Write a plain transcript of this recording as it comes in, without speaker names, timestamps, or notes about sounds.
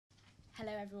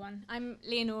Hello everyone, I'm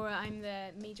Leonora, I'm the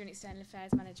Media and External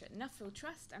Affairs Manager at the Nuffield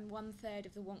Trust and 1/3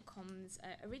 of the WonkComms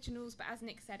originals, but as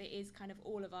Nick said, it is kind of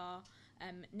all of our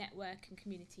network and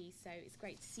community, so it's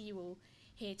great to see you all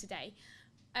here today.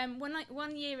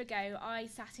 1 year ago, I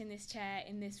sat in this chair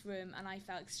in this room and I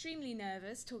felt extremely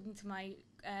nervous talking to my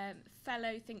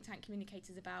fellow think tank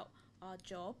communicators about our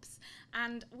jobs,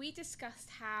 and we discussed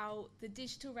how the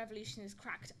digital revolution has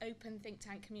cracked open think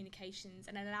tank communications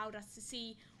and allowed us to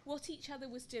see what each other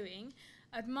was doing,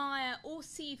 admire or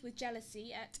seethe with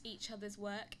jealousy at each other's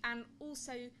work, and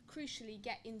also crucially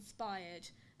get inspired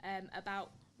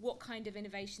about what kind of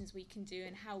innovations we can do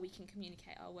and how we can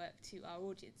communicate our work to our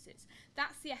audiences.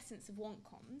 That's the essence of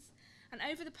WonkComms. And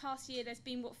over the past year, there's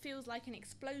been what feels like an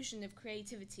explosion of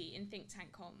creativity in think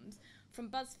tank comms,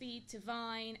 from BuzzFeed to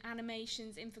Vine,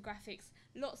 animations, infographics,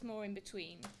 lots more in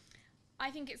between. I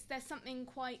think there's something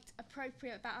quite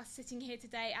appropriate about us sitting here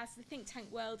today as the think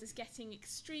tank world is getting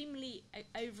extremely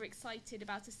overexcited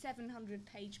about a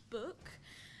 700-page book.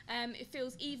 It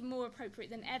feels even more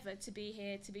appropriate than ever to be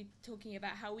here to be talking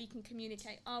about how we can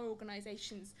communicate our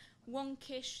organisation's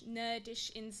wonkish,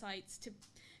 nerdish insights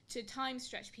to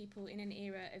time-stretch people in an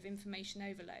era of information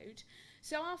overload.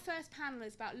 So our first panel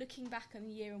is about looking back on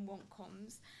the year in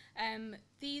WonkComms.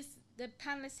 The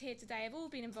panellists here today have all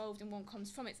been involved in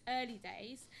WonkComms from its early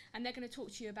days, and they're going to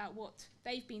talk to you about what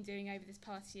they've been doing over this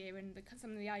past year and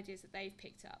some of the ideas that they've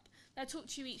picked up. They'll talk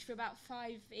to you each for about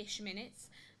 5-ish minutes,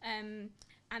 and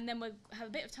then we'll have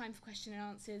a bit of time for question and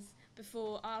answers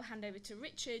before I'll hand over to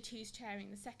Richard, who's chairing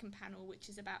the second panel, which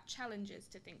is about challenges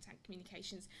to think tank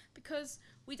communications, because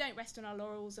we don't rest on our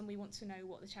laurels and we want to know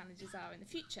what the challenges are in the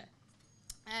future.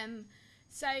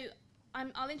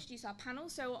 I'll introduce our panel.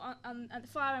 So at the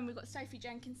far end, we've got Sophie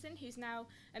Jenkinson, who's now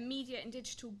a media and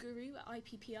digital guru at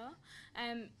IPPR.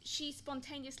 She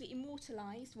spontaneously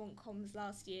immortalised WonkComms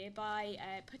last year by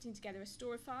putting together a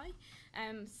Storify.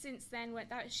 Since then,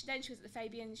 she was at the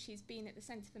Fabian, she's been at the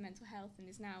Centre for Mental Health and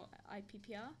is now at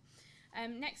IPPR.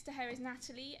 Next to her is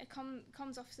Natalie,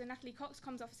 Natalie Cox,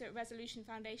 comms officer at Resolution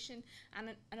Foundation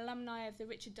and an alumni of the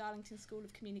Richard Darlington School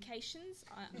of Communications,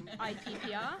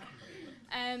 IPPR.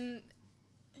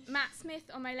 Matt Smith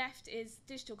on my left is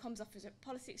digital comms officer at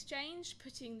Policy Exchange,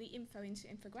 putting the info into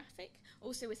infographic.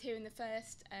 Also was here in the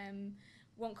first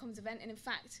WonkComms event, and in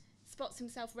fact spots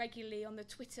himself regularly on the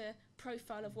Twitter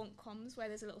profile of WonkComms, where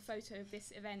there's a little photo of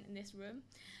this event in this room.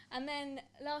 And then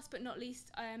last but not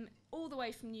least, all the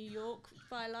way from New York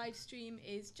via live stream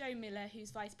is Joe Miller,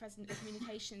 who's Vice President of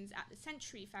Communications at the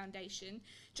Century Foundation.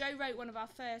 Joe wrote one of our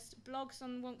first blogs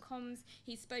on WonkComms,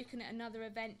 he's spoken at another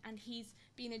event, and he's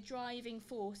been a driving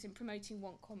force in promoting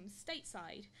WonkComms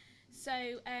stateside.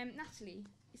 So Natalie,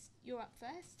 you're up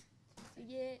first.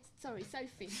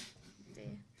 Sophie,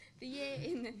 dear. The year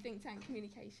in the think tank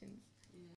communications.